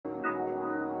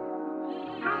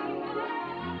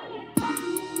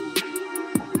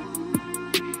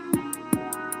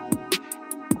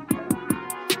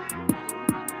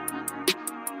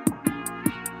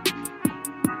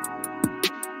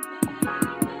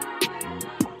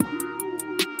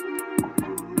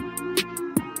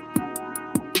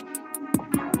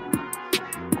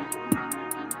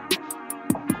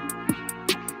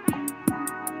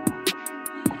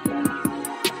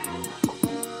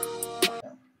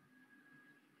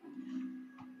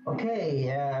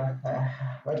Okay,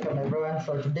 welcome everyone.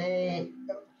 So today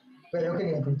we're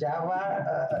looking into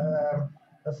Java.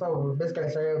 So basically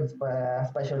started with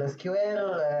Spatial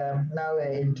SQL. Now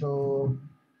we're into,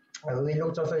 we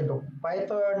looked also into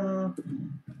Python.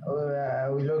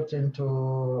 We looked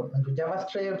into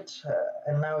JavaScript,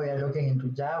 and now we are looking into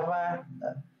Java,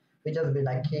 which has been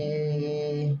a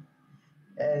key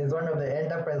is one of the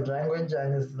enterprise language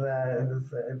and is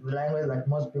the language that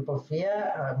most people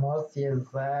fear. Most is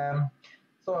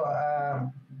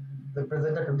so the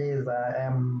presenter today is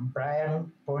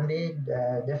Brian Pondi.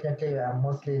 Definitely, I'm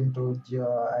mostly into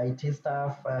geo IT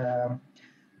stuff,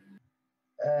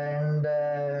 and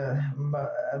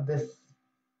this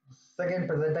second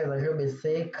presenter is a little bit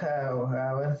sick.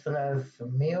 Wenceslaus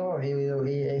Mew, he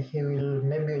will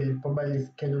maybe will probably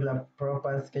schedule a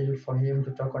proper schedule for him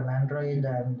to talk on Android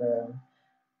and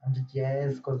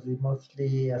GIS because he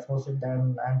mostly has mostly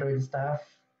done Android stuff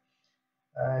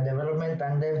development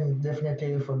and then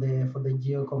definitely for the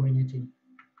geo community.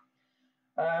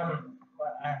 Um,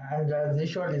 and as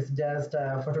usual, it's just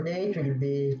for today it will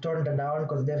be toned down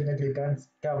because definitely we can't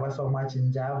cover so much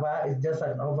in Java. It's just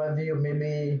an overview,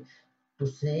 maybe to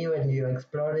see when you're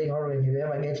exploring or when you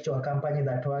ever get to a company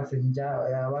that works in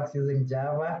Java, works using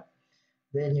Java,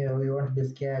 then you won't be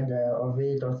scared of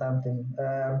it or something.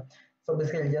 So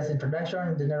basically just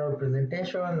introduction, general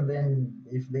presentation, then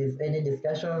if there's any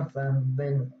discussions and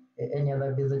then any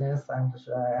other business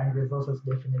and resources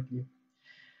definitely.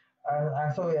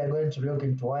 And so we are going to look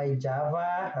into why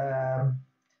Java.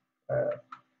 Uh,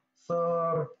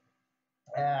 so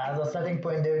as a starting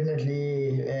point,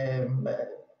 definitely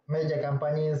major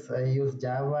companies use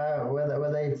Java,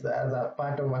 whether it's as a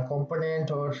part of a component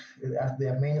or as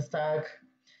their main stack.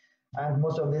 And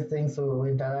most of these things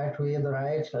we interact with,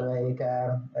 right? Like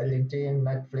LinkedIn,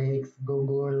 Netflix,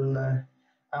 Google,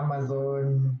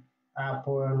 Amazon,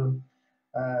 Apple,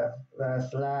 uh,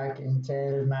 Slack,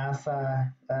 Intel,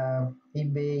 NASA,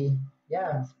 eBay,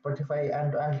 yeah, Spotify,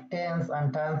 and tens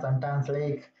and tons and tons.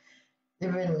 Like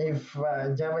even if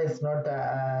Java is not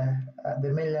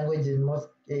the main language in most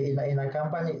in a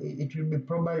company, it will be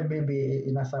probably be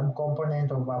in a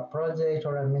subcomponent of a project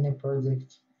or a mini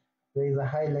project. There is a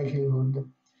high likelihood.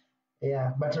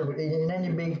 Yeah, but in any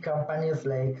big companies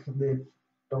like the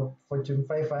top Fortune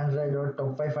 500 or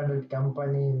top 500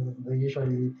 companies, they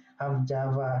usually have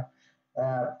Java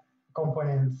uh,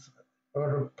 components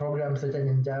or programs written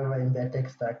in Java in their tech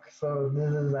stack. So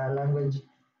this is a language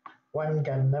one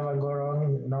can never go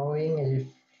wrong knowing if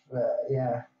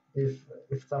yeah if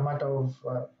it's a matter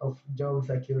of job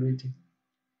security.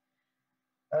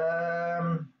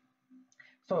 Um,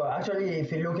 so actually,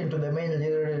 if you look into the main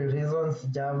reasons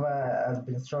Java has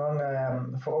been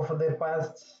strong for the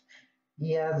past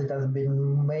years, it has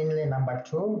been mainly number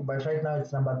two, but right now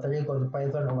it's number three because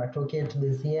Python overtook it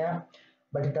this year.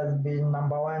 But it has been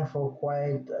number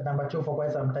two for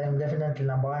quite some time. Definitely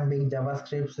number one being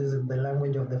JavaScript is the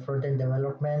language of the front-end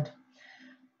development.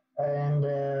 And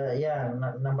yeah,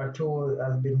 number two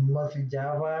has been mostly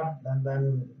Java, and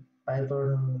then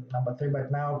Python number three.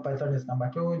 But now Python is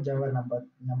number two, Java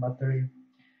number three.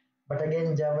 But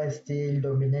again, Java is still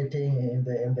dominating in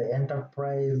the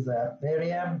enterprise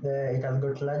area. It has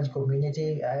got large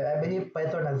community. I believe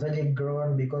Python has really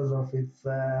grown because of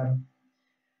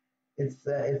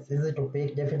it's easy to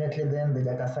pick. Definitely, then the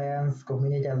data science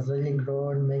community has really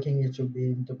grown, making it to be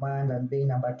in demand and being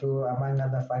number two among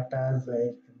other factors.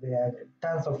 Like there are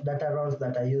tons of data roles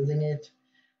that are using it.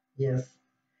 Yes.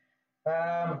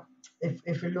 Um,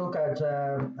 if you look at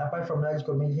apart from large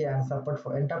community and support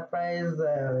for enterprise,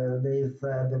 there is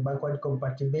the backward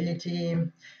compatibility.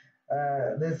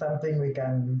 This is something we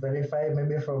can verify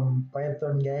maybe from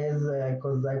Python guys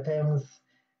because at times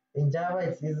in Java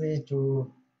it's easy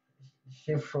to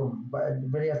shift from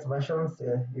various versions.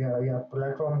 Your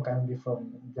platform can be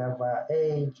from Java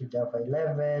 8 to Java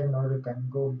 11, or you can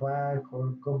go back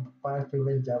to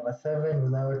even Java 7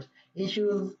 without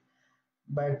issues.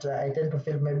 But I tend to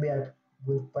feel maybe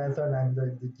with Python and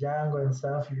the Django and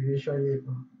stuff, you usually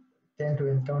tend to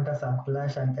encounter some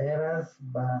clash and errors.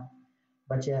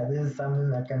 But yeah, this is something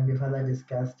that can be further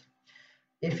discussed.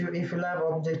 If you love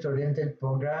object-oriented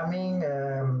programming,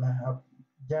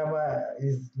 Java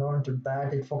is known to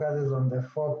that. It focuses on the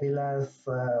four pillars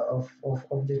of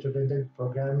object-oriented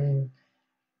programming,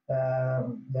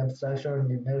 the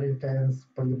abstraction, inheritance,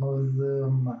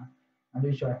 polymorphism, and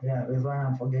which one? Yeah, there's one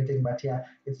I'm forgetting, but yeah,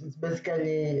 it's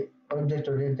basically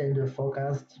object-oriented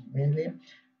focused mainly.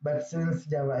 But since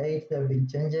Java 8, there have been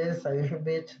changes a little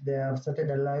bit. They have started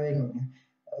allowing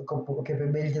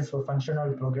capabilities for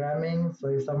functional programming. So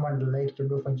if someone would like to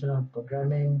do functional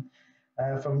programming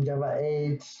from Java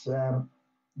 8,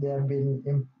 there have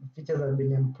been features have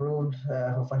been improved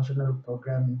for functional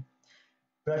programming.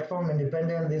 Platform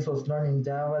independence, this was known in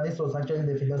Java. This was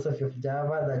actually the philosophy of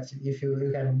Java that if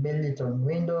you can build it on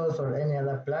Windows or any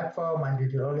other platform and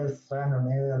it will always run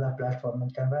on any other platform.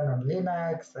 It can run on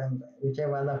Linux and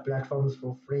whichever other platforms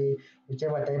for free,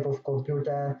 whichever type of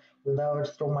computer without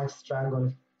so much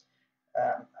struggle.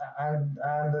 Uh,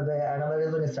 another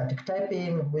reason is static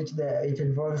typing, which it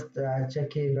involves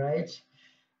checking, right?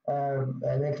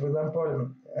 Like for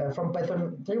example, from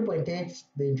Python 3.8,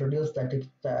 they introduced static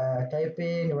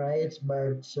typing, right?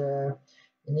 But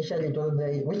initially it wasn't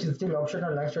there, which is still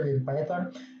optional actually in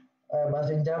Python. But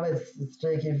in Java, it's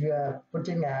like if you are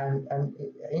putting an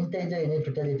integer, you need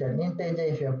to tell it an integer.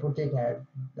 If you are putting a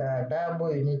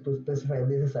double, you need to specify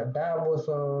this is a double.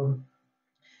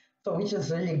 So which is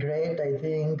really great. I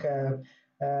think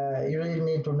you really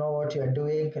need to know what you're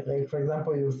doing. Like for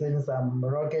example, you've seen some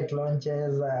rocket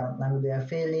launches and their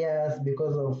failures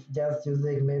because of just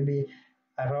using maybe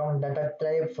a wrong data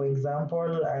type, for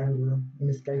example, and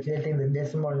miscalculating the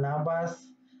decimal numbers.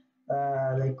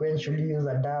 Like when should you use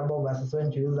a double versus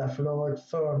when to use a float.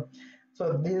 So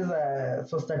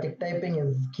static typing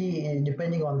is key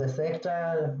depending on the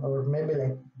sector or maybe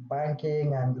like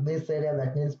banking and this area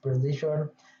that needs precision.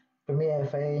 To me, I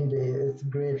find it's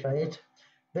great, right?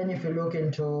 Then if you look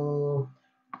into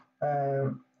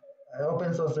uh,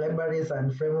 open source libraries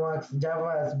and frameworks,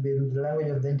 Java has been the language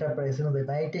of the enterprise since the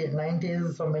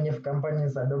 1990s. So many of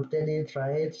companies adopted it,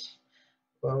 right?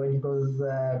 When it was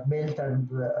built and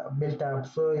built up,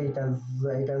 so it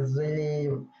has really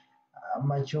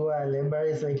mature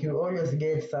libraries. Like you always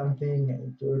get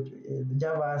something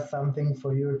Java has something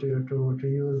for you to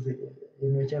use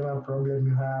in whichever problem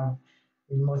you have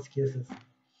in most cases.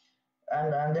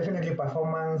 And definitely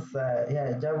performance,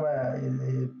 yeah, Java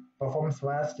performs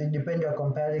fast. It depends, you're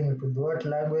comparing it with what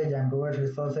language and what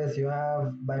resources you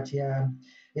have. But yeah,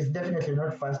 it's definitely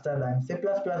not faster than C++.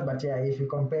 But yeah, if you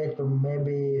compare it to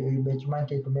maybe you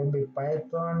benchmark it to maybe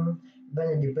Python, then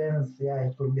it depends. Yeah,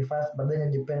 it could be fast, but then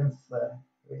it depends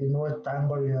in what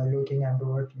angle you are looking and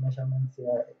what measurements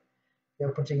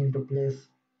you're putting into place.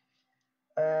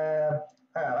 Uh,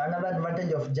 Another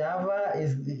advantage of Java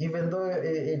is even though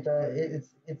it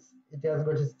has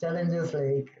got its challenges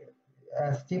like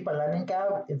a steeper learning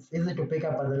curve, it's easy to pick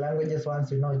up other languages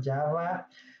once you know Java.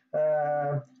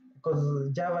 Because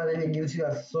Java really gives you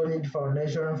a solid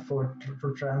foundation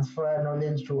to transfer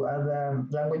knowledge to other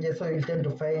languages, so you tend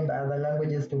to find other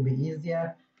languages to be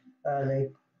easier.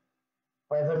 Like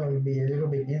Python will be a little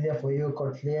bit easier for you,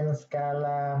 Kotlin,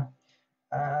 Scala,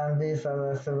 and these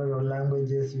are several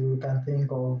languages you can think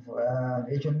of.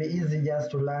 It will be easy just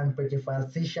to learn pretty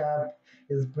fast. C Sharp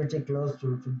is pretty close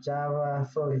to Java,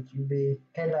 so it will be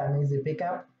kind of an easy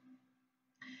pickup.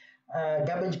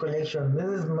 Garbage collection.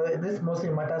 This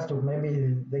mostly matters to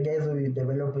maybe the guys who will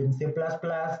develop in C++. They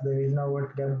will know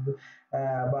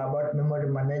about memory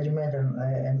management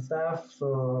and stuff.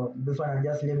 So this one I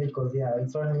just leave it because yeah,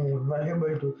 it's only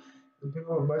valuable to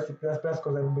people about C++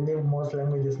 because I believe most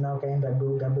languages now kind of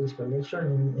do garbage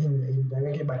collection in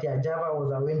directly. But yeah, Java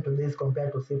was a win to this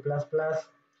compared to C++.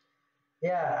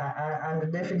 Yeah,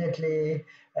 and definitely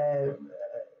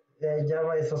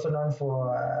Java is also known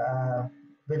for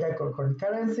better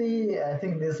concurrency. I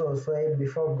think this was said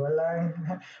before Golang.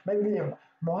 Maybe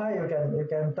Moha, you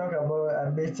can talk about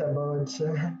a bit about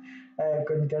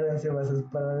concurrency versus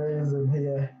parallelism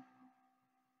here.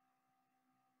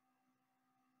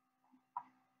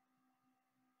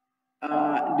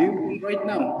 Do you want right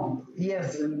now?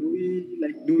 Yes. Or do we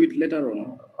like do it later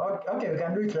on? Okay, we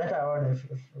can do it later on if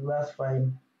that's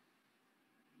fine.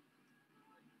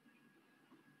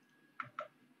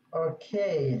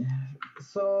 Okay.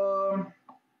 So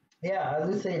yeah, as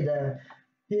you said,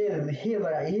 here's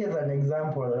an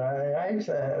example, right?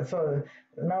 So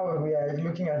now we are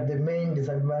looking at the main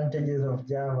disadvantages of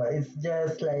Java. It's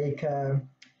just like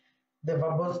the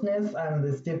verboseness and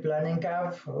the steep learning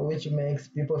curve, which makes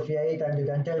people fear it, and you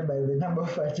can tell by the number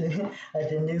of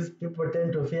attendees, people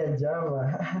tend to fear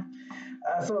Java.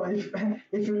 So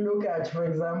if you look at, for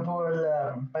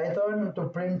example, Python to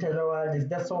print hello world is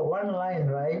just so one line,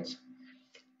 right?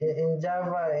 In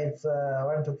Java, it's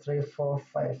 1, 2, 3, 4,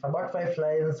 5, about 5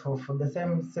 lines for the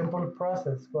same simple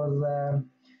process. Because,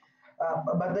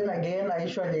 but then again, I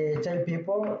usually tell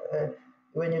people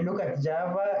when you look at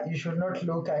Java, you should not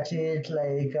look at it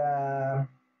like that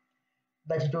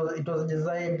it was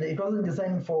designed. It wasn't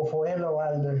designed for hello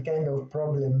world kind of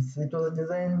problems. It was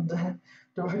designed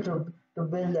to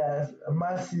build a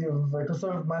massive to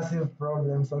solve massive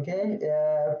problems. Okay.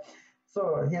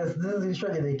 So yes, this is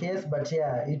usually the case, but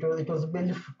yeah, it was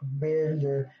built to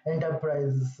build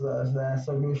enterprise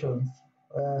solutions,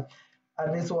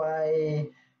 and that's why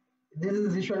this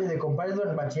is usually the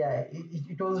comparison. But yeah,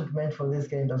 it wasn't meant for this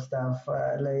kind of stuff.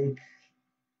 Like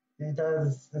it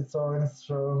has its own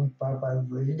strong purpose.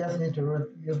 You just need to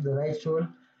use the right tool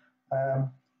at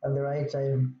the right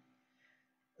time.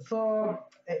 So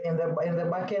in the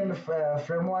backend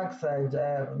frameworks,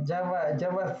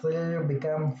 Java slowly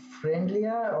become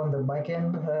friendlier on the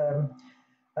backend.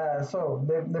 So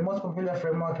the most popular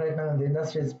framework right now in the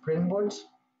industry is Spring Boot.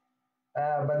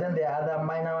 But then there are other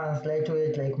minor ones like to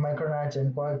it, like Micronaut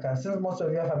and Quarkus. Since most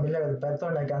of you are familiar with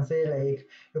Python, I can say like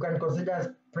you can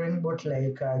consider Spring Boot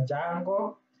like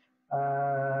Django.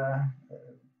 Uh,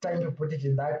 Trying to put it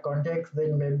in that context,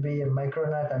 then maybe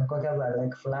Micronaut and Quarkus are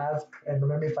like Flask and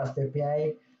maybe Fast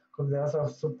API because they're also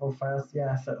super fast.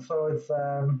 Yeah, so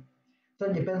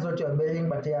it depends what you're building,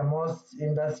 but yeah, most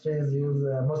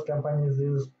companies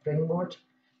use Spring Boot,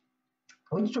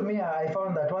 which to me, I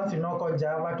found that once you know code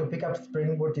Java, to pick up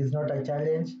Spring Boot is not a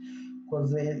challenge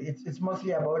because it's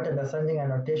mostly about understanding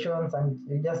annotations, and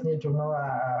you just need to know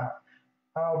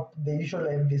how the usual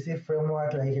MVC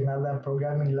framework, like in other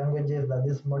programming languages, that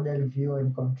this model view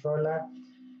and controller.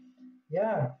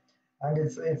 Yeah, and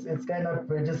it's kind of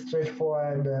pretty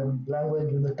straightforward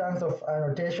language with tons of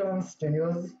annotations to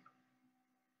use.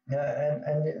 Yeah,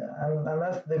 and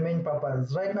that's the main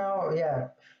purpose. Right now, yeah,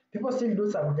 people still do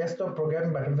some desktop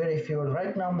programming, but very few.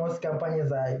 Right now, most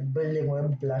companies are building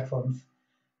web platforms.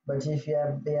 But if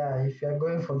you're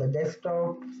going for the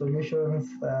desktop solutions,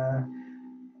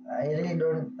 I really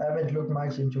don't haven't looked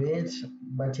much into it.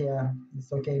 But yeah,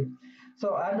 it's okay.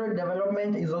 So Android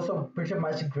development is also pretty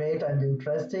much great and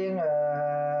interesting.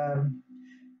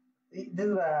 This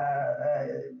is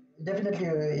definitely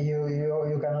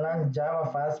you can learn Java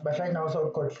fast, but right now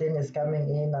also Kotlin is coming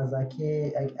in as a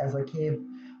key.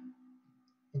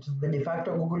 It's the de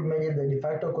facto. Google made it the de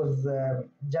facto because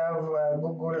Java,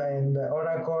 Google, and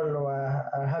Oracle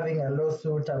are having a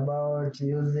lawsuit about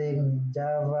using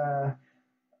Java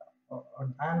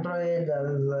on Android.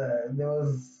 There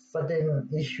was certain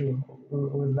issue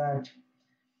with that.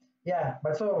 Yeah,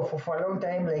 but so for a long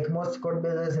time, like most code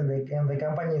bases in the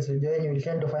companies you join, you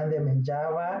tend to find them in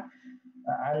Java,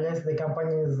 unless the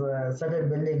companies started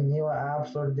building newer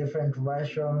apps or different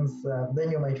versions.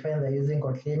 Then you might find they're using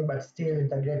Kotlin, but still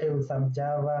integrated with some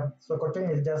Java. So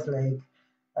Kotlin is just like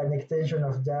an extension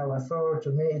of Java. So to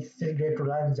me, it's still great to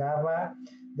learn Java.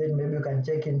 Then maybe you can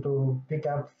check into pick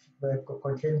up the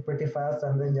Kotlin pretty fast,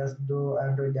 and then just do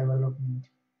Android development.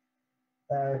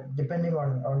 Depending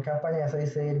on company, as I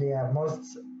said, they are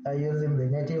most are using the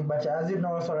native. But as you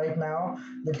know, also right now,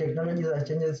 the technologies are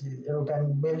changes. You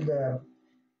can build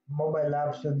mobile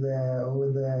apps with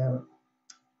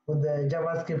the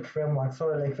JavaScript framework. So,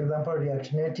 like for example,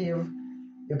 React Native,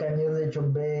 you can use it to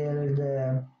build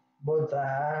both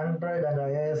Android and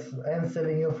iOS, and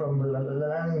saving you from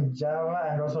learning Java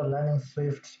and also learning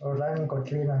Swift or learning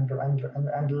Kotlin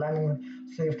and learning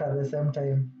Swift at the same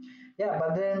time. Yeah,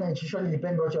 but then it usually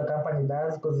depends what your company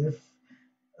does, because if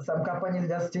some companies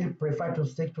just still prefer to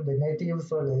stick to the native,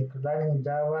 so like learning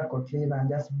Java, Kotlin, and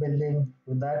just building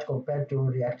with that compared to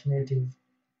React Native.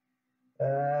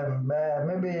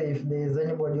 Maybe if there's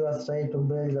anybody who has tried to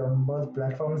build on both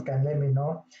platforms, can let me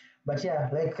know. But yeah,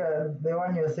 like the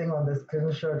one you're seeing on the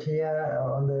screenshot here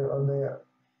on the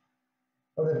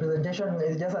presentation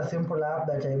is just a simple app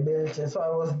that I built. So I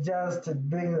was just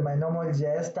doing my normal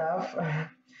GIS stuff,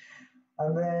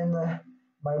 and then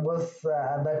my boss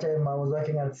at that time I was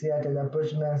working at Seattle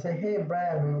approached me and said, "Hey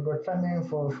Brian, we've got funding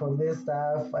for this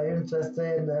stuff. Are you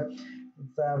interested?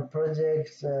 It's a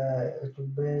project to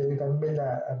build. You can build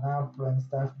an app and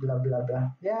stuff. Blah blah blah."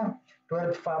 Yeah, to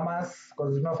help farmers,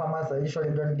 because farmers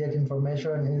usually don't get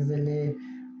information easily,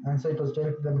 and so it was to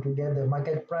help them to get the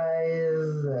market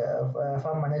price,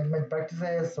 farm management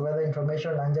practices, weather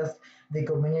information, and just the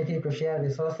community to share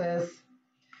resources.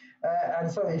 And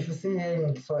so if you see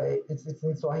here, it's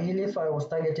in Swahili, so I was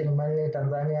targeting mainly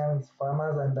Tanzanian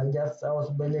farmers, and I was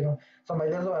building. So my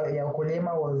level ya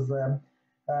ukulima was uh,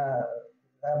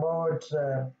 about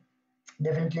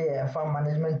definitely farm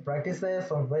management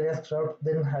practices of various crops,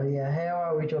 then hali ya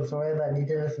hewa, which was weather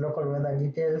details, local weather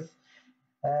details,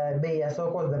 bei ya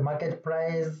soko, the market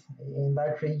price in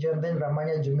that region, then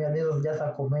ramani ya jumia. This was just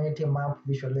a community map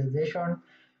visualization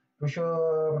to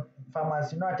show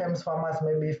farmers. You know, at times farmers,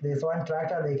 maybe if there's one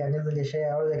tractor, they can easily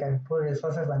share, or they can pull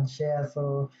resources and share.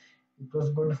 So it was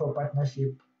good for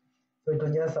partnership. So it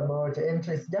was just about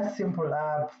entries, just simple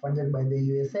app funded by the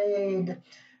USAID.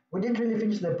 We didn't really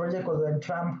finish the project because when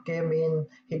Trump came in,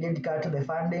 he did cut the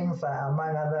fundings,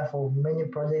 among other, for many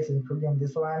projects, including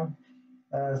this one.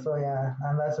 So yeah,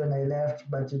 and that's when I left,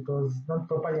 but it was not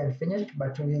properly unfinished,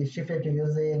 but we shifted to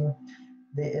using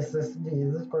the SSD.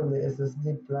 Is it called the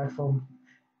SSD platform?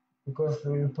 Because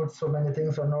we put so many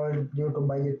things on hold due to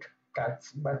budget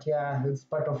cuts. But yeah, it's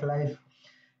part of life.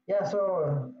 Yeah,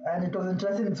 so and it was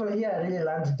interesting. So here I really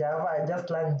learned Java. I just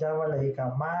learned Java like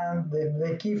a month,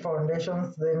 the key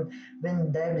foundations,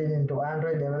 then dived into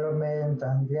Android development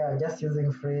and yeah, just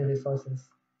using free resources.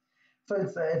 So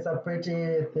it's a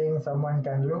pretty thing someone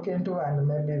can look into and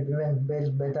maybe even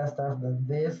build better stuff than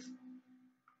this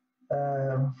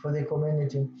for the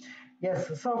community.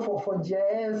 Yes, so for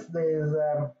GIS, there's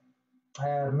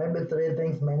maybe three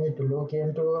things we need to look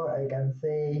into. I can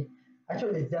say,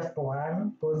 actually, it's just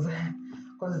one because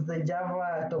the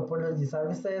Java topology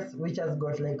services, which has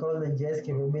got like all the JS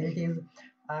capabilities,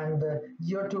 and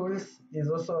GeoTools is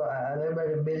also a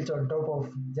library built on top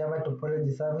of Java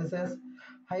topology services.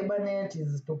 Hibernate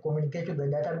is to communicate with the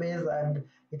database, and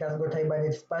it has got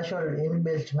Hibernate Spatial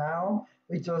inbuilt now,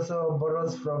 which also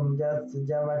borrows from just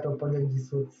Java topology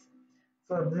suites.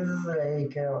 So this is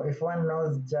like if one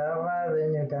knows Java,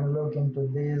 then you can look into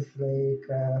this like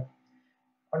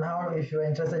on how if you're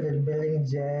interested in building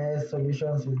JS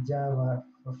solutions with Java,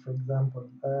 for example.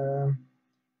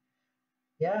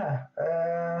 Yeah,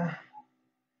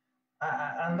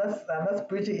 and that's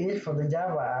pretty it for the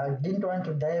Java. I didn't want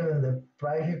to dive in the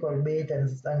practical bit and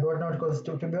whatnot because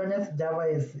to be honest, Java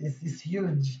is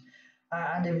huge.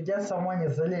 And if just someone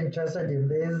is really interested in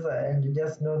this and you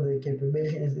just know the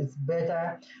capabilities, it's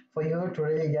better for you to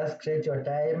really just create your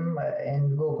time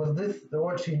and go because this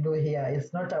what we do here.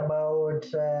 It's not about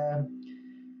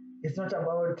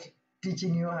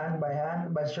teaching you hand by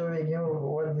hand, but showing you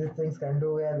what these things can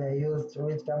do, where they're used,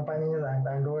 which companies,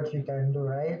 and what you can do,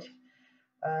 right?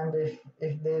 And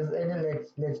if there's any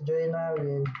let's joiner,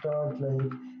 we talk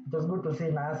like it was good to see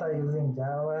NASA using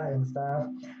Java and stuff.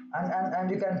 And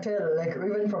you can tell like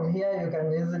even from here you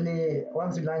can easily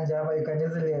once you learn Java you can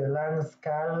easily learn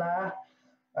Scala.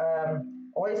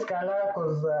 Why Scala?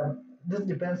 Because this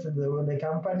depends with the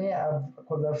company.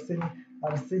 Because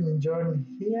I've seen John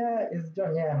here. Is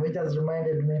John? Yeah, which has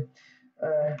reminded me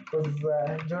because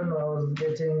John was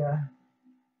getting.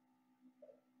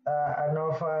 An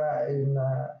offer in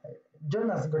John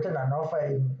has gotten an offer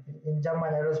in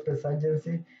German Aerospace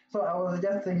Agency. So I was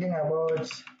just thinking about,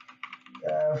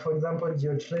 for example,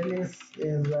 Geotrellis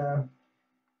is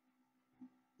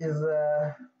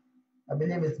I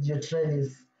believe it's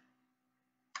Geotrellis.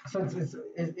 So it's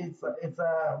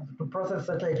to process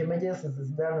satellite images.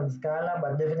 It's done with Scala,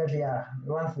 but definitely yeah.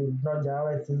 Once you know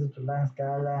Java, it's easy to learn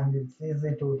Scala and it's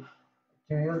easy to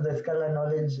use the Scala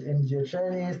knowledge in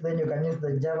GeoTrellis, then you can use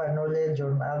the Java knowledge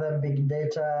on other big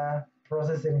data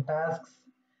processing tasks.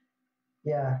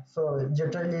 Yeah, so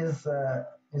GeoTrellis,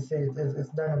 you see,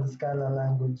 it's done in the Scala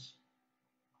language.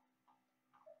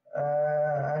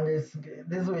 And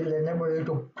this will enable you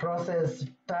to process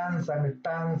tons and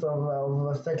tons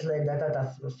of satellite data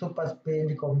at super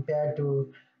speed compared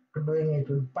to doing it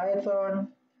with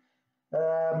Python.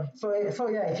 So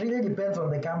yeah, it really depends on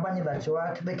the company that you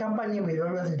work. The company will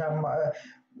always determine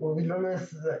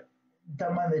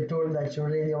the tool that you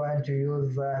really want to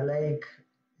use. Like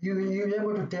you'll be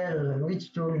able to tell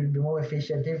which tool will be more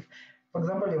efficient. If, for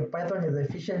example, if Python is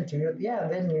efficient to use, yeah,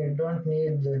 then you don't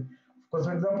need. Because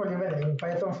for example, even in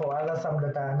Python for other some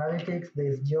data analytics,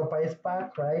 there's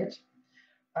GeoPySpark, right?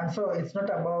 And so it's not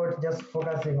about just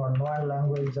focusing on one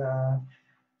language.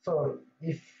 So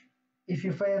if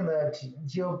you find that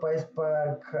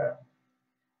GeoPySpark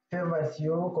favors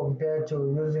you compared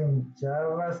to using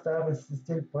Java stuff, it's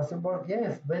still possible.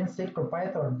 Yes, then stick to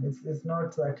Python. It's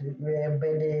not that we're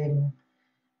embedding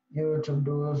you to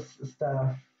do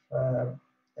stuff uh,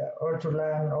 or to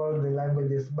learn all the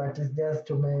languages, but it's just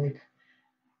to make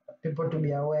people to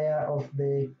be aware of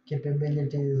the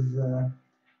capabilities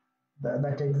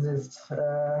that exist.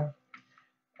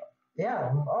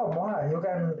 Yeah. Oh, Moha,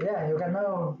 you can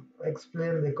now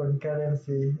explain the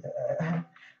concurrency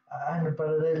and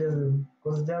parallelism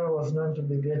because Java was known to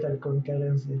be great at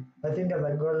concurrency. I think as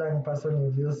a Golang person,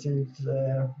 you've used it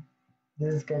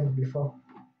this kind before.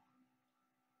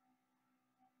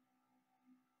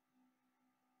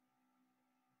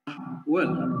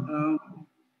 Well,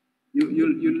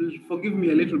 you'll forgive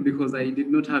me a little because I did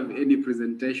not have any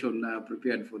presentation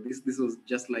prepared for this. This was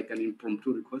just like an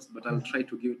impromptu request, but I'll try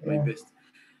to give it my Yeah. best.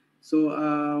 So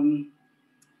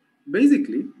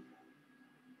basically,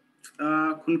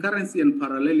 concurrency and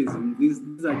parallelism,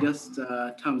 these are just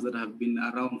terms that have been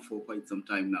around for quite some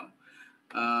time now.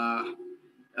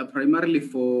 Primarily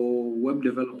for web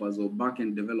developers or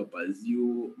backend developers,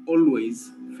 you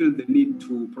always feel the need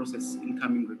to process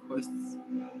incoming requests,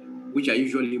 which are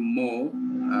usually more.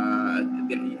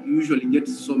 They usually get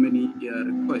so many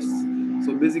requests.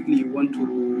 So basically, you want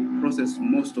to process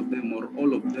most of them or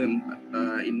all of them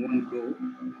in one go,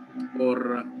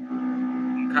 or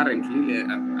concurrently.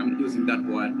 I'm using that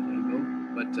word,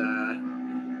 but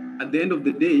at the end of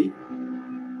the day,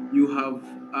 you have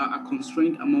a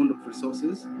constrained amount of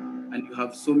resources, and you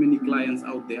have so many clients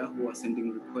out there who are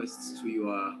sending requests to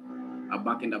your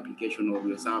backend application or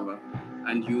your server,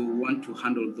 and you want to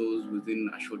handle those within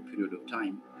a short period of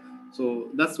time. So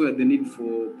that's where the need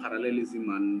for parallelism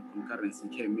and concurrency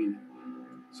came in.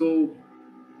 So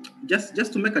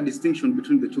just to make a distinction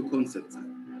between the two concepts,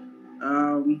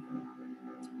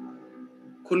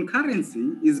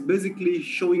 concurrency is basically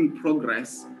showing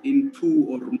progress in two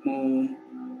or more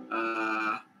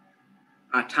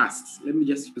tasks. Let me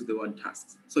just use the word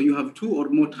tasks. So you have two or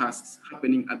more tasks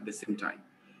happening at the same time.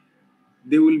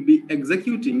 They will be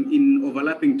executing in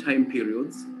overlapping time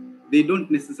periods. They don't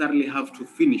necessarily have to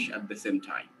finish at the same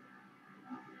time.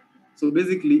 So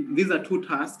basically, these are two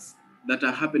tasks that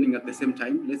are happening at the same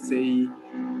time. Let's say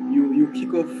you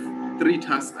kick off 3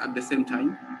 tasks at the same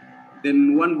time.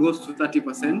 Then one goes to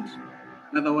 30%,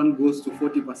 another one goes to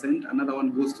 40%, another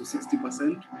one goes to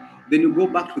 60%. Then you go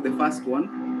back to the first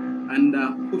one and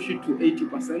push it to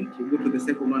 80%. You go to the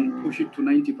second one, push it to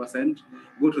 90%.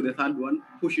 Go to the third one,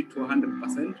 push it to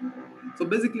 100%. So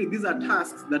basically, these are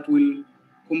tasks that will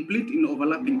complete in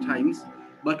overlapping times,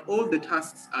 but all the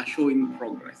tasks are showing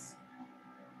progress.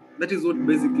 That is what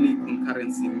basically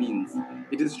concurrency means.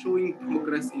 It is showing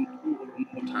progress in 2 or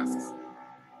more tasks.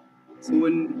 So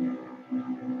when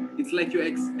it's like you're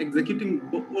executing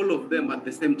all of them at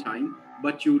the same time,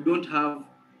 but you don't have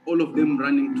all of them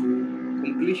running to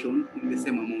completion in the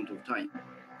same amount of time.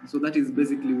 So that is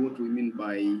basically what we mean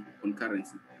by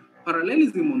concurrency.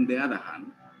 Parallelism, on the other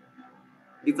hand,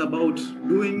 it's about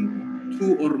doing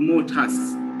 2 or more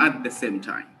tasks at the same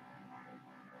time.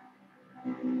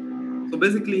 So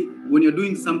basically, when you're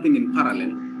doing something in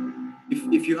parallel,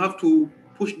 if you have to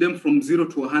push them from 0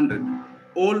 to 100,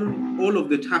 all of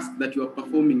the tasks that you are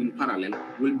performing in parallel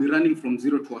will be running from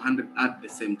 0 to 100 at the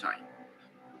same time.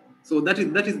 So that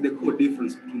is the core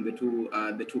difference between the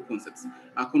two concepts.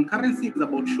 Concurrency is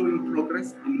about showing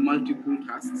progress in multiple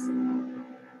tasks.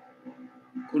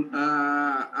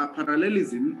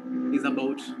 Parallelism is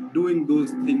about doing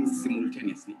those things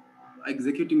simultaneously,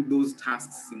 executing those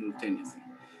tasks simultaneously.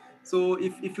 So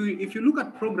if you look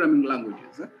at programming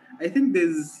languages, I think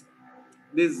there's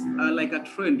like a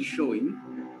trend showing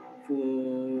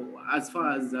for as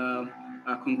far as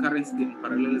concurrency and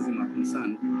parallelism are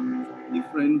concerned,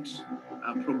 different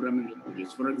programming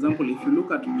languages. For example, if you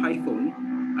look at Python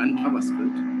and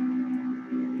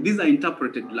JavaScript, these are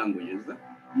interpreted languages.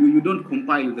 You don't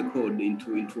compile the code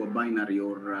into a binary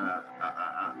or a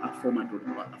format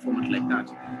like that.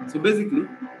 So basically,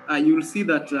 you will see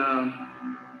that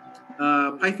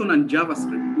Python and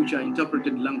JavaScript, which are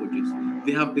interpreted languages,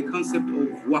 they have the concept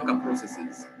of worker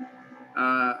processes.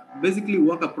 Basically,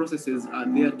 worker processes are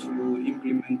there to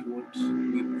implement what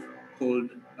we've called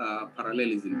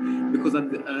parallelism, because at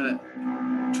the,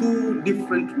 two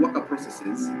different worker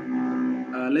processes,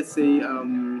 let's say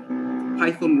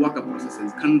Python worker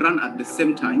processes, can run at the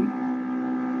same time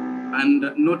and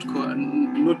not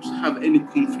have any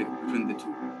conflict between the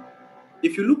two.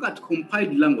 If you look at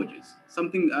compiled languages,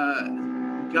 something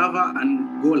Java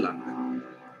and Golang,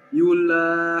 you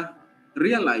will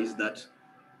realize that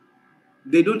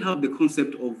they don't have the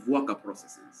concept of worker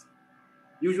processes.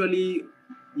 Usually,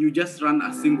 you just run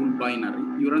a single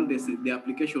binary. You run the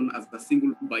application as a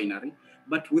single binary,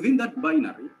 but within that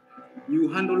binary, you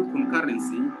handle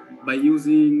concurrency by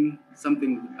using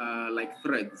something like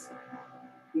threads.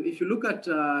 If you look at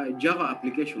Java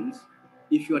applications,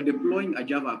 if you are deploying a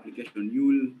Java application, you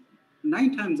will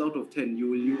 9 times out of 10 you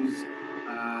will use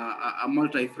a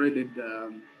multi-threaded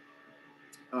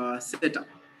setup.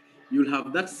 You'll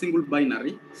have that single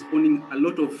binary spawning a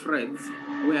lot of threads,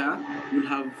 where you'll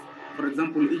have, for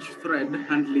example, each thread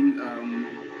handling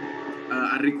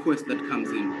a request that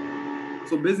comes in.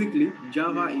 So basically,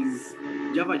 Java is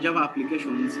Java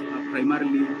applications are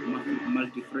primarily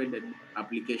multi-threaded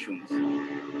applications.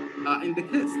 In the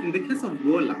case of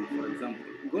Golang, for example,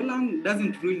 Golang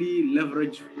doesn't really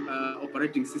leverage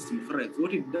operating system threads.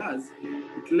 What it does,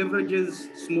 it leverages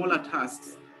smaller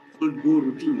tasks called Go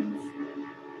routines,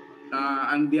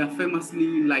 and they are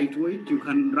famously lightweight. You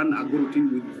can run a Go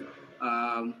routine with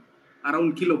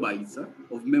around kilobytes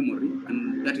of memory,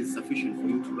 and that is sufficient for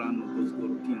you to run those Go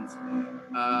routines.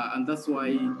 And that's why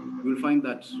you'll find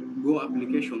that Go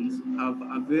applications have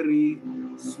a very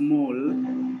small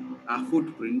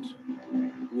footprint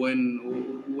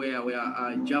where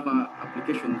Java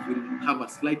applications will have a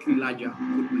slightly larger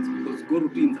footprint, because Go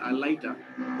routines are lighter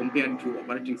compared to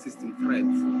operating system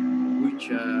threads, which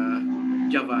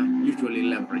Java usually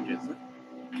leverages.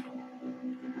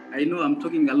 I know I'm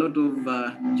talking a lot of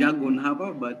jargon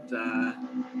here, but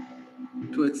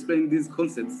to explain these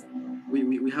concepts,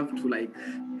 we have to like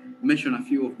mention a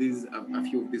few of these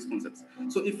concepts.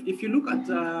 So if you look at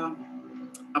a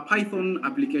Python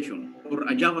application or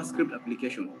a JavaScript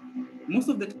application, most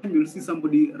of the time you'll see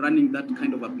somebody running that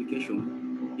kind of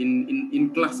application in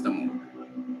cluster mode.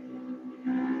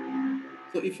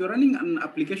 So if you're running an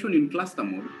application in cluster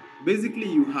mode, basically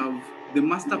you have the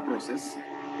master process,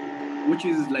 which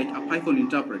is like a Python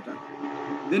interpreter.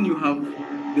 Then you have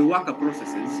the worker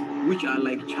processes, which are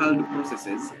like child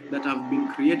processes that have been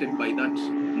created by that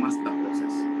master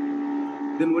process.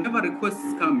 Then whenever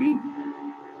requests come in,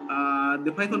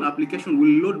 the Python application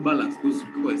will load balance those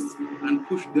requests and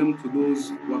push them to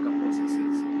those worker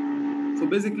processes. So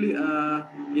basically,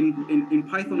 in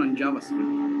Python and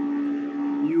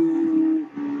JavaScript, you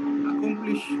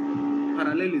accomplish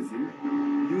parallelism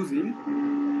using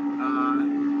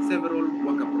several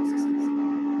worker processes.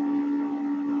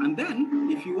 And then,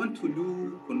 if you want to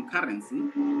do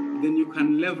concurrency, then you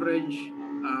can leverage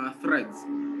threads.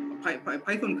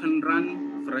 Python can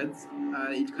run threads.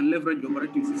 It can leverage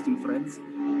operating system threads.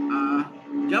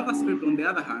 JavaScript, on the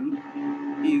other hand,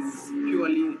 is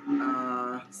purely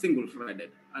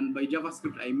single-threaded. And by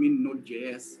JavaScript, I mean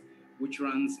Node.js, which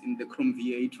runs in the Chrome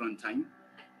V8 runtime.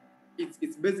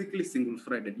 It's basically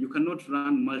single-threaded. You cannot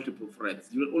run multiple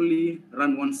threads. You'll only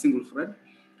run one single thread.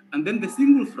 And then the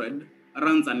single thread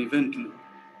runs an event loop.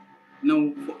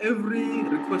 Now, for every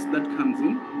request that comes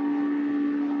in,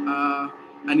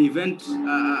 an event,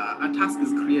 a task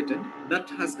is created. That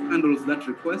task handles that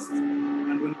request,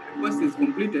 and when the request is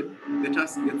completed, the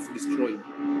task gets destroyed.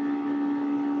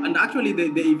 And actually, the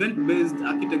event-based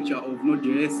architecture of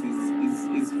Node.js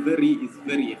is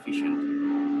very efficient.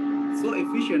 So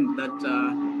efficient that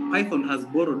Python has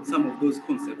borrowed some of those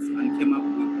concepts and came up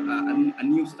with a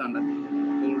new standard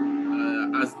called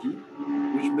ASCII,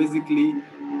 which basically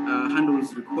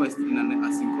handles requests in an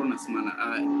asynchronous manner.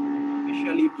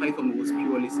 Initially, Python was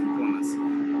purely synchronous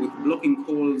with blocking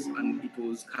calls, and it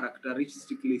was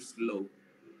characteristically slow.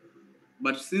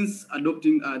 But since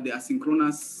adopting the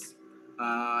asynchronous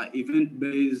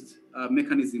event-based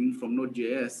mechanism from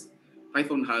Node.js,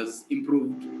 Python has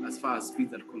improved as far as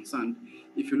speeds are concerned.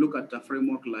 If you look at a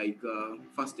framework like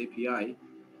FastAPI,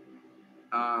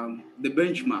 the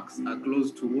benchmarks are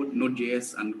close to what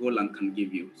Node.js and Golang can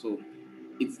give you. So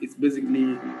it's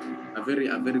basically a very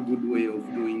good way of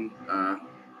doing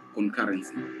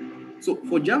concurrency. So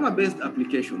for Java-based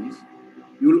applications,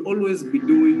 you'll always be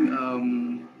doing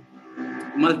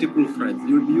multiple threads.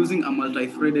 You'll be using a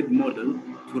multi-threaded model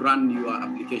to run your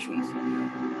applications.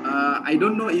 I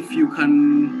don't know if you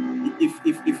can,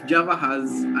 if Java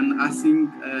has an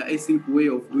async way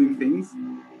of doing things.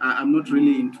 I'm not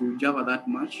really into Java that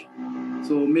much.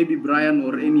 So maybe Brian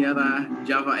or any other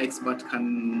Java expert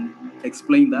can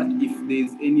explain that, if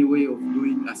there's any way of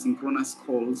doing asynchronous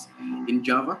calls in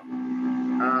Java.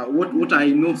 What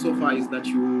I know so far is that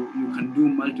you can do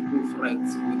multiple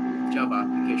threads with Java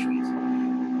applications.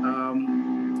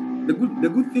 The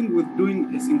good thing with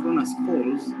doing asynchronous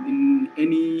calls in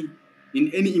any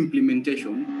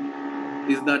implementation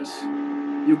is that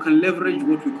you can leverage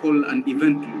what we call an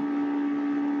event loop.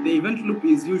 The event loop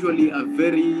is usually a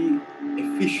very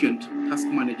efficient task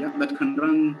manager that can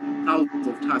run thousands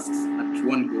of tasks at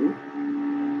one go.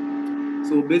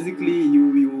 So basically,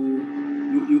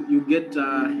 you get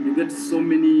so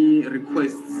many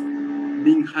requests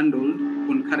being handled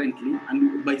concurrently,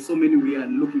 and by so many we are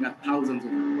looking at thousands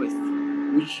of requests,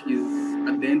 which is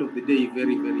at the end of the day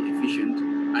very efficient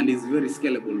and is very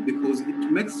scalable, because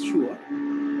it makes sure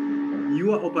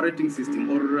your operating system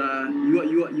or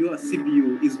your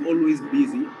CPU is always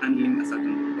busy handling a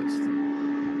certain request.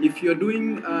 If you're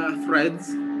doing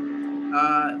threads,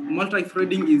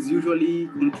 multi-threading is usually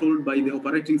controlled by the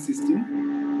operating system,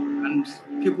 and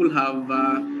people have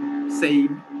said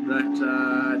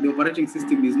that the operating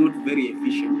system is not very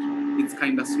efficient. It's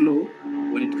kind of slow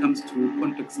when it comes to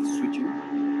context switching.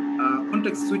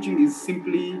 Context switching is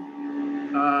simply,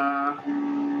 how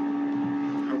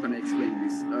can I explain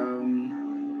this?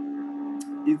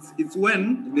 It's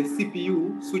when the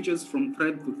CPU switches from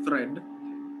thread to thread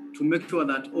to make sure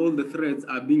that all the threads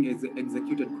are being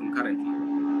executed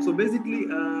concurrently. So basically,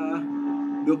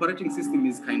 the operating system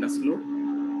is kind of slow,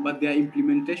 but there are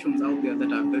implementations out there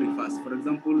that are very fast. For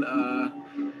example,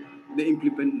 the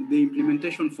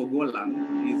implementation for Golang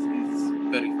is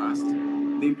very fast.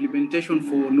 The implementation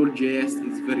for Node.js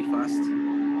is very fast.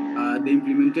 The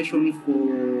implementation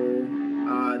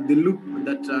for the loop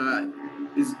that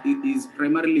is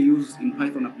primarily used in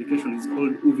Python application is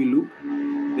called UV loop.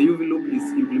 The UV loop is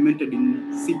implemented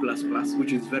in C++,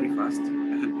 which is very fast.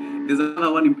 There's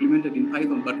another one implemented in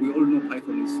Python, but we all know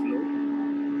Python is slow.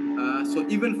 So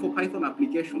even for Python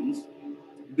applications,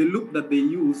 the loop that they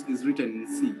use is written in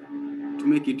C to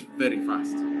make it very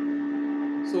fast.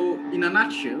 So in a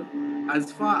nutshell,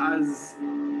 as far as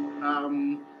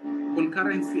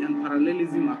concurrency and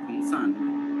parallelism are concerned,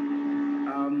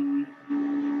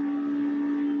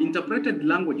 interpreted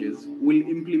languages will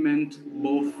implement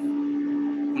both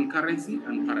concurrency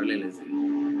and parallelism.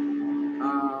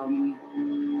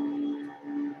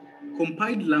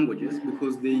 Compiled languages,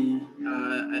 because they,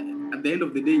 at the end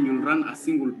of the day, you'll run a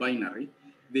single binary,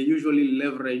 they usually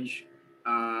leverage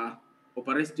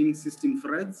operating system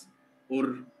threads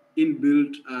or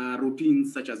inbuilt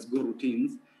routines such as Go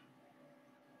routines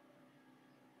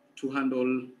to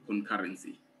handle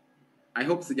concurrency. I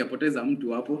hope sijapoteza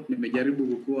mtu hapo. Nimejaribu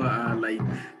kukua like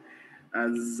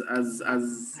as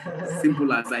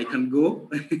simple as I can go.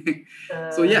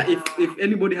 So yeah, if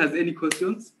anybody has any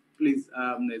questions, please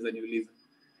mnaweza niuliza.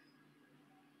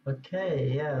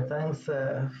 Okay, yeah, thanks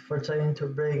for trying to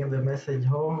bring the message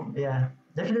home. Yeah,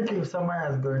 definitely if someone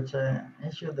has got an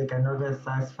issue, they can always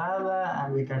search further,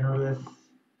 and we can always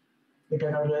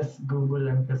Google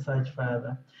and search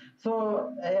further.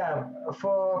 So yeah,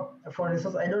 for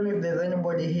resource, I don't know if there's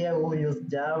anybody here who used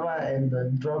Java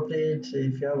and dropped it.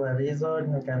 If you have a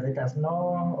reason, you can let us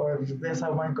know, or if there's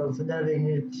someone considering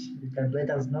it, you can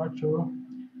let us know too.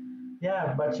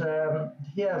 Yeah, but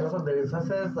here also the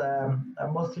resources,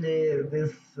 mostly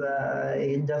this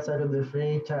just out of the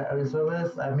free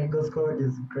resources. Amigos code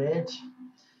is great.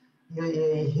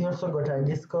 He also got a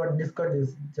Discord. Discord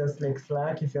is just like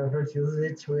Slack if you have not used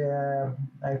it, where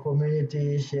a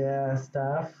community share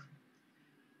stuff.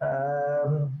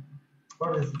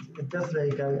 What is it's just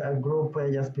like a group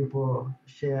where just people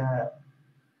share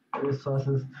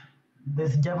resources.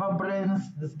 This Java Brains,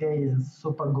 this guy is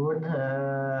super good.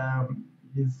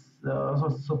 He's also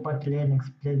super clear in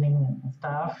explaining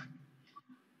stuff.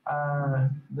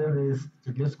 Then there's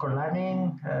Geospatial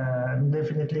Learning,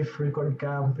 definitely free code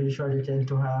camp. Usually tend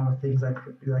to have things that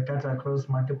cut across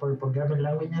multiple programming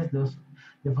languages.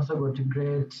 They've also got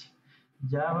great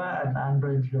Java and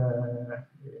Android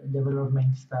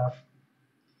development stuff.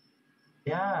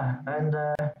 Yeah, and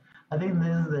I think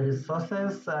this is the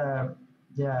resources.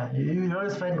 Yeah, you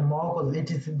always find more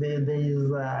because there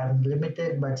is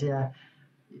unlimited, but yeah,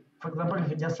 for example, if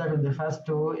you just start with the first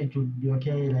two, it would be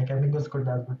okay. Like Amigos Code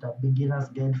has got a beginner's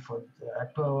guide for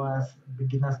 2 hours,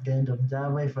 beginner's guide on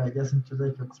Java. If I just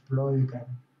interested to explore, you can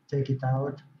check it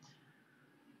out.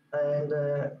 And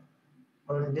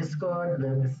on Discord,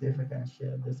 let me see if I can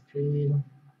share the screen.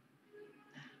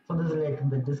 So this is like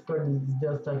the Discord is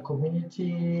just a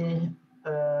community.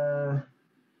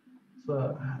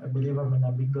 So I believe I'm in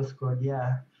Amigos Code,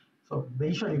 yeah. So they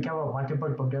usually cover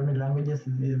multiple programming languages.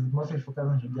 Is mostly focused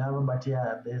on Java, but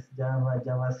yeah, there's Java,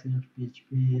 JavaScript,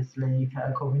 PHP, Slake,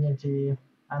 community,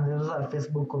 and there's also a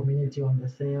Facebook community on the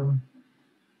same.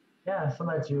 Yeah, so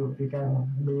that you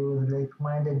can be with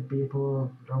like-minded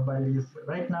people globally. So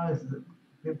right now,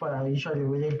 people are usually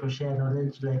willing to share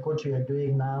knowledge, like what we are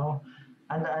doing now,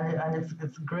 and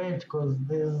it's great because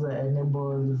this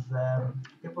enables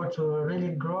people to really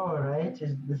grow. Right,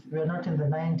 we're not in the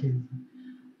 90s,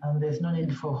 and there's no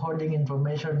need for holding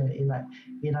information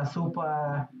in a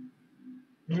super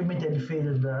limited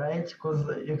field, right? Because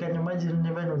you can imagine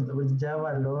even with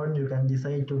Java alone, you can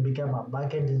decide to become a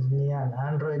backend engineer, an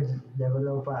Android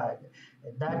developer,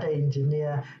 a data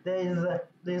engineer.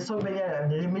 There's so many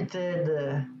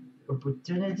unlimited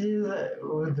opportunities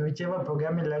with whichever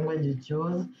programming language you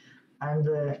choose, and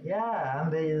yeah,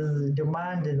 and there is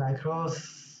demand in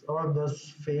across all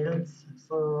those fields.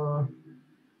 So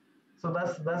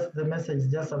that's the message,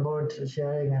 just about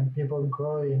sharing and people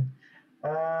growing.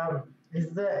 Is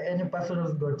there any person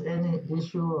who's got any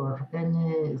issue or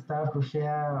any stuff to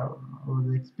share or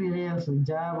the experience with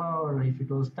Java or if it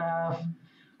was tough?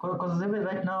 Because even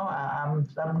right now, I'm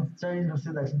starting to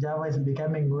see that Java is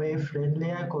becoming way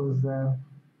friendlier because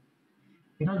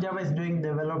Java is doing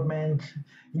development.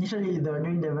 Initially, they were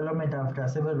doing development after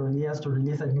several years to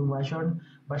release a new version,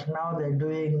 but now they're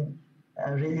doing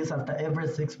a release after every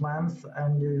 6 months,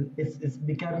 and it's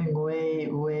becoming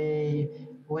way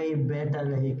better.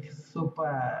 Like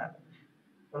super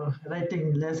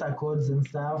writing lesser codes and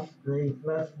stuff. Like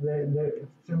that's the it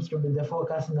seems to be the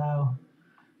focus now,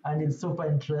 and it's super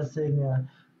interesting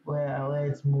where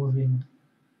it's moving.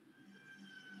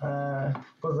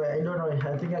 Because I don't know,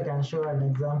 I think I can show an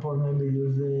example maybe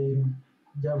using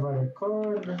Java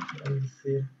record. Let me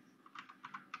see.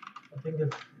 I think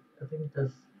it's I think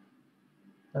it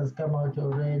has come out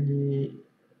already.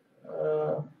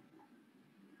 Uh,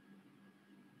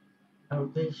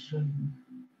 Audition.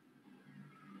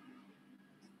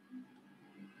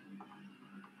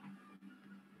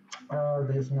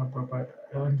 There's no proper.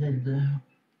 I wanted the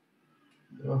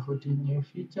 14 new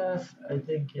features. I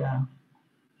think yeah.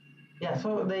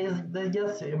 So there's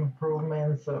just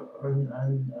improvements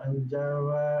on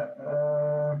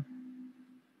Java.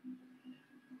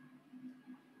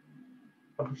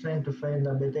 I'm trying to find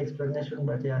a better explanation,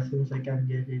 but yeah, since I can't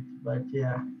get it. But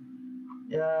yeah,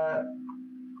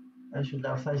 I should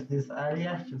have searched this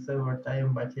earlier to save our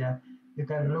time. But yeah, you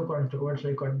can look onto what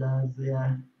record does.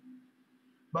 Yeah,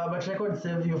 but record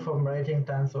saves you from writing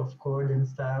tons of code and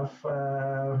stuff.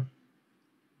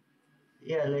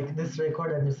 Yeah, like this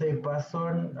record, and you say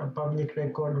person, a public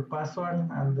record person,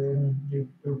 and then you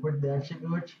put the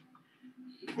attribute.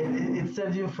 It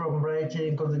saves you from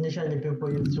writing because initially people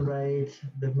used to write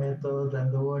the methods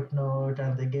and the whatnot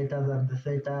and the getters and the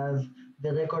setters.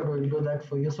 The record will do that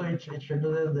for you. So it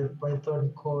reduces the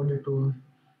Python code to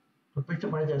pretty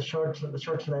much a short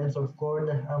lines of code.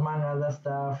 Among other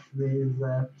stuff, there's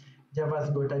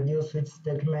Java's got a new switch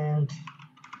statement.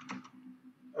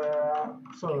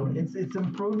 So it's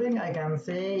improving. I can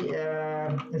say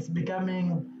it's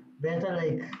becoming better.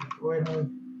 Like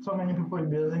when so many people will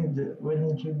be using when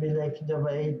it will be like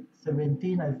Java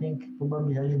 8.17, I think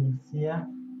probably early next year.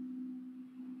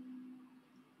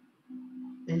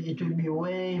 It will be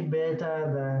way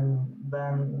better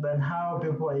than how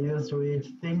people are used to it.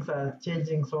 Things are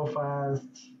changing so fast.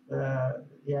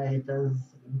 Yeah, it has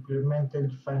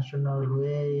implemented functional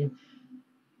way.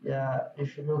 Yeah,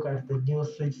 if you look at the new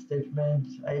switch statement,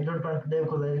 I don't want to dive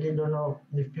because I really don't know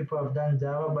if people have done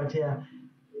Java, but yeah,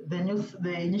 the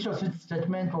initial switch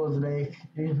statement was like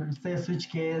you say switch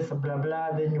case, blah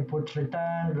blah, then you put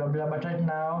return, blah blah. But right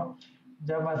now,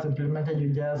 Java's implemented, you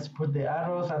just put the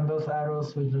arrows, and those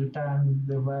arrows will return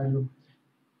the value.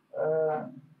 Uh,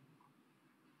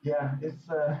 yeah, it's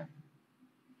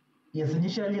yes.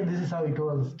 Initially, this is how it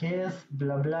was: case,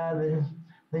 blah blah.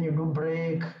 Then you do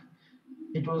break,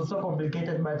 it was so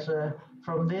complicated, but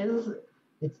from this,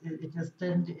 it is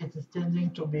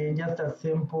changing to be just a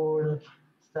simple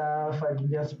stuff. I can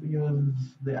just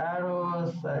use the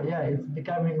arrows. Yeah, it's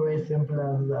becoming way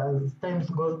simpler as times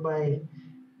goes by.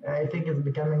 I think it's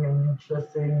becoming an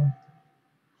interesting,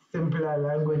 simpler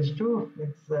language too.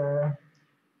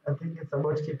 I think it's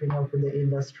about keeping up with the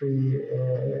industry,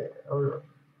 or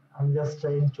I'm just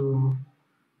trying to,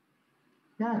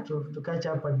 yeah, to catch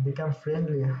up and become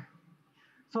friendlier.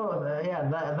 So yeah,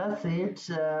 that's it.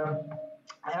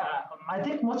 I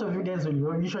think most of you guys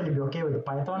will usually be okay with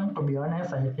Python. To be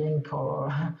honest, I think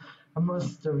or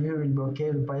most of you will be okay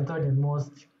with Python in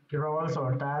most roles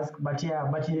or tasks. But yeah,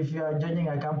 but if you are joining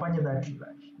a company that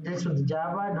deals with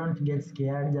Java, don't get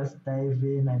scared. Just dive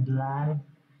in and learn,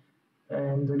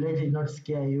 and let it not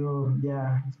scare you.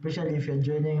 Yeah, especially if you're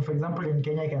joining. For example, in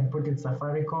Kenya, I can put it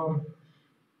Safaricom. I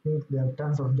think there are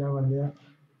tons of Java there.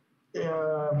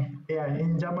 Yeah,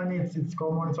 in Germany, it's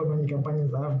common. So many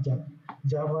companies have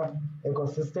Java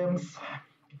ecosystems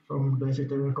from Deutsche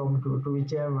Telekom to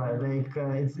whichever. Like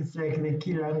it's like the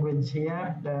key language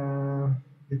here.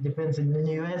 It depends. In the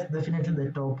US, definitely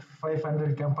the top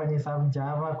 500 companies have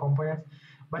Java components,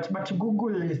 but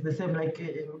Google is the same. Like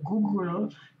Google,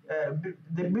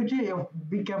 the beauty of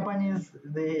big companies,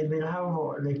 they have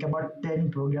like about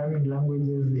 10 programming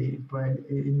languages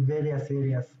in various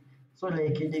areas. So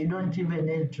like you don't even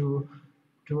need to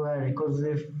worry because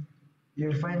if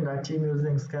you'll find a team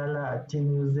using Scala, a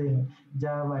team using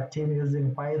Java, a team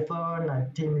using Python, a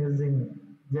team using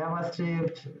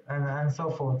JavaScript, and so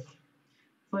forth.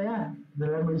 So yeah, the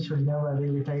language should never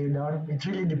really tie you down. It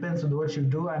really depends on what you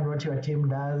do and what your team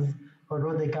does or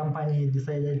what the company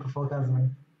decided to focus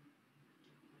on.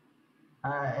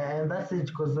 And that's it,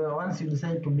 because once you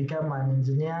decide to become an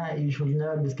engineer, you should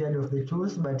never be scared of the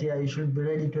tools, but yeah, you should be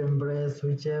ready to embrace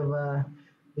whichever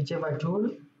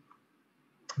tool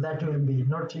that will be.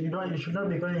 Not you should not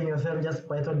be calling yourself just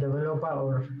Python developer,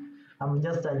 or I'm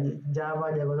just a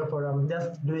Java developer, I'm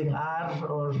just doing R,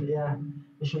 or yeah,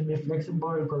 you should be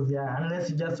flexible, because yeah,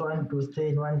 unless you just want to stay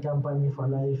in one company for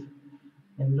life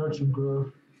and not to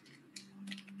grow.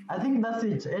 I think that's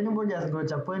it. Anybody has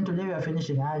got a point? Today we are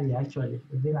finishing early, actually,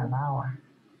 within an hour.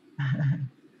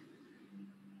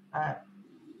 Uh,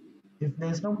 if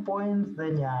there's no points,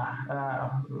 then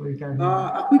yeah, we can.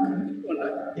 A quick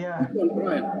Yeah, one,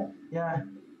 Brian. yeah,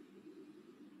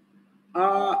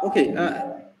 Okay,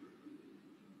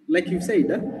 like you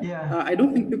said, yeah, I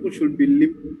don't think people should be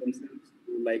limiting themselves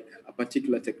to like a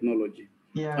particular technology.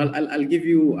 yeah, I'll give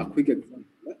you a quick example.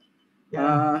 yeah,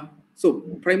 Uh, so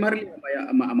primarily,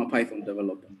 I'm a Python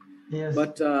developer, yes,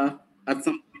 but at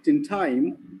some point in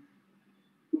time,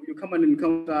 you come and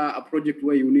encounter a project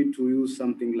where you need to use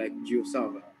something like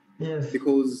GeoServer, yes,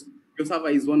 because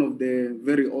GeoServer is one of the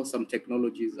very awesome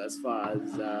technologies as far as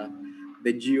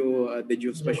the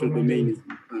geospatial domain documentary. is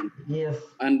concerned. Yes,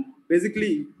 And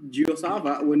basically,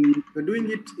 GeoServer, when you're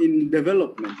doing it in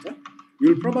development,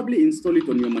 you'll probably install it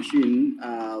on your machine.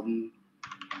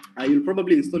 You'll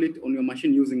probably install it on your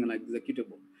machine using an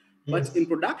executable. But yes, in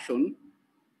production,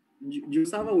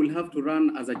 GeoServer will have to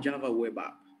run as a Java web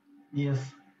app. yes,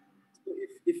 So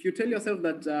if you tell yourself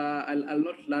that I'll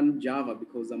not learn Java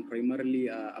because I'm primarily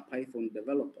a Python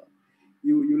developer,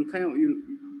 you'll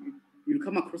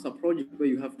come across a project where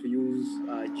you have to use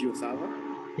GeoServer.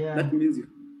 yeah, That means you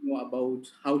know about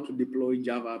how to deploy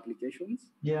Java applications.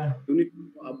 yeah, You need to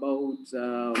know about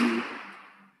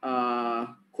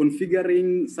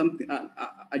configuring something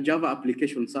a Java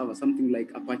application server, something like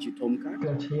Apache Tomcat.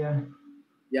 gotcha, yeah,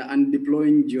 Yeah, and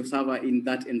deploying GeoServer in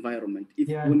that environment. If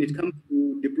yeah, when it comes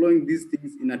to deploying these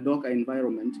things in a Docker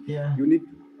environment, yeah, you need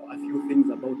to know a few things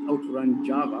about how to run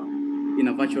Java in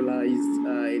a virtualized,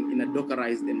 in a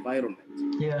Dockerized environment.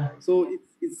 yeah, So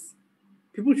it's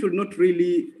people should not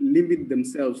really limit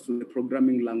themselves to the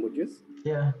programming languages,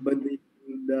 yeah, but they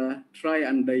should try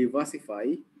and diversify,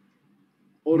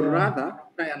 or yeah, rather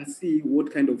try and see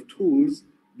what kind of tools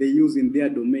they use in their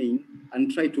domain and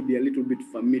try to be a little bit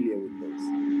familiar with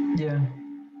those. yeah,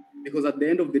 Because at the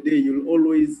end of the day, you'll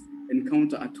always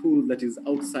encounter a tool that is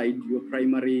outside your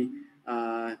primary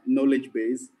knowledge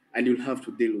base, and you'll have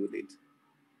to deal with it.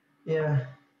 yeah,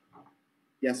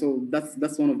 Yeah, so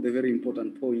that's one of the very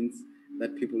important points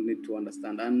that people need to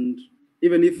understand. And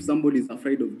even if somebody is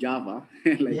afraid of Java,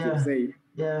 like you've yeah, said,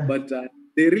 yeah, but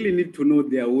they really need to know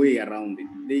their way around it.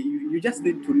 You just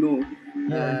need to know.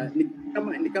 yeah, Ni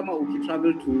kama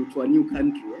ukitravel to a new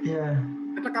country, yeah.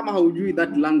 hata kama haujui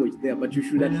that language there, but you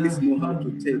should at Yeah, least know how not to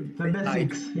the say hi to.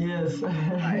 basics, yes.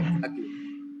 Ah, exactly.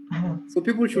 So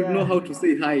people should know Yeah, how to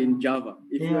say hi in Java.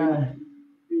 If you're yeah,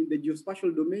 in the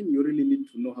geospatial domain, you really need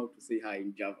to know how to say hi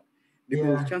in Java,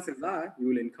 because yeah, chances are you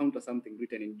will encounter something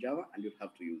written in Java and you'll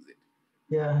have to use it.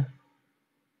 yeah.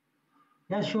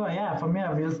 Yeah, sure. Yeah, for me,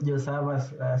 I've used your servers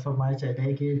so much. I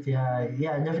like it. Yeah,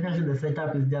 yeah. Definitely, the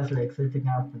setup is just like setting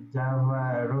up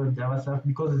Java, raw Java stuff,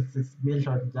 because it's built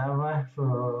on Java.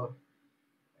 So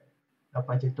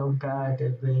Apache Tomcat,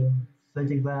 and then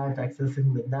setting that,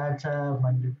 accessing the data,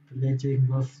 manipulating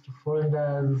those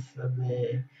folders,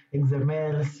 the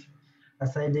XMLs,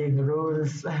 assigning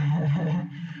rules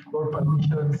or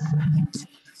permissions.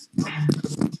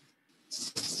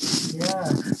 Yeah.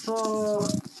 So,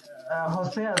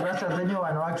 Jose, has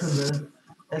anyone worked with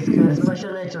the SQL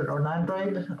specialist on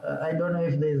Android? I don't know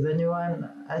if there's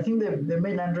anyone. I think the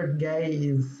main Android guy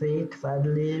is sick,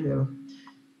 sadly.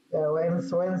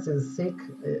 Wens is sick.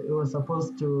 He was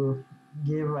supposed to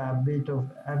give a bit of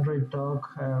Android talk,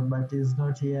 but he's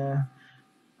not here.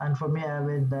 And for me, I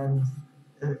haven't done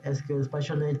SQL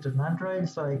specialist on Android,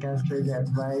 so I can't really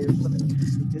advise.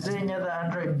 Is there any other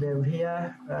Android dev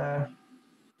here?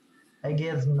 I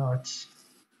guess not.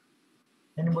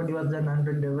 Anybody who has done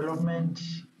Android development?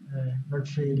 Not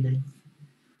really.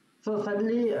 So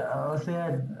sadly,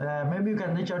 said maybe you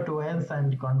can reach out to Ens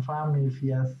and confirm if he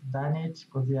has done it,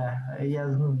 because yeah, he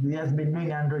has been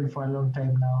doing Android for a long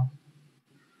time now.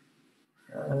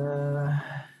 Uh,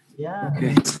 yeah.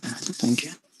 Okay, thank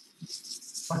you.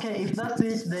 Okay, if that's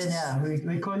it, then yeah,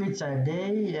 we call it a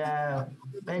day.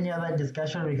 Any other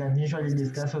discussion we can usually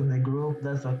discuss on the group.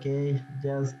 That's okay.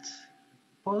 Just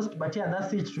post. But yeah,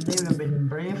 that's it. Today we've been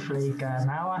brief, like an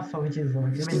hour, so which is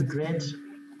even great.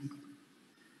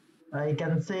 I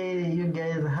can say you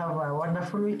guys have a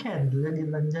wonderful weekend,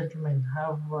 ladies and gentlemen.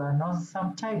 Have an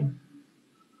awesome time.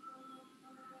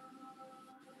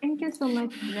 Thank you so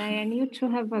much, Brian. You two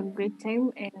have a great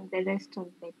time and the rest of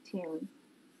the team.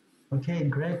 Okay,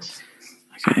 great.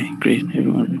 Okay, great,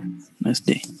 everyone. Nice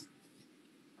day.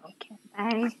 Okay,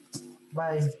 bye.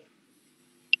 Bye.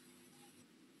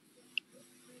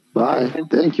 Bye.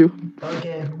 Thank you.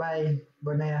 Okay, bye,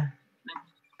 Bonea.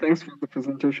 Thanks for the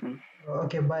presentation.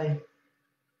 Okay, bye.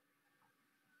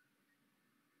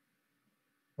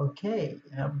 Okay,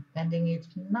 I'm ending it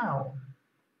now.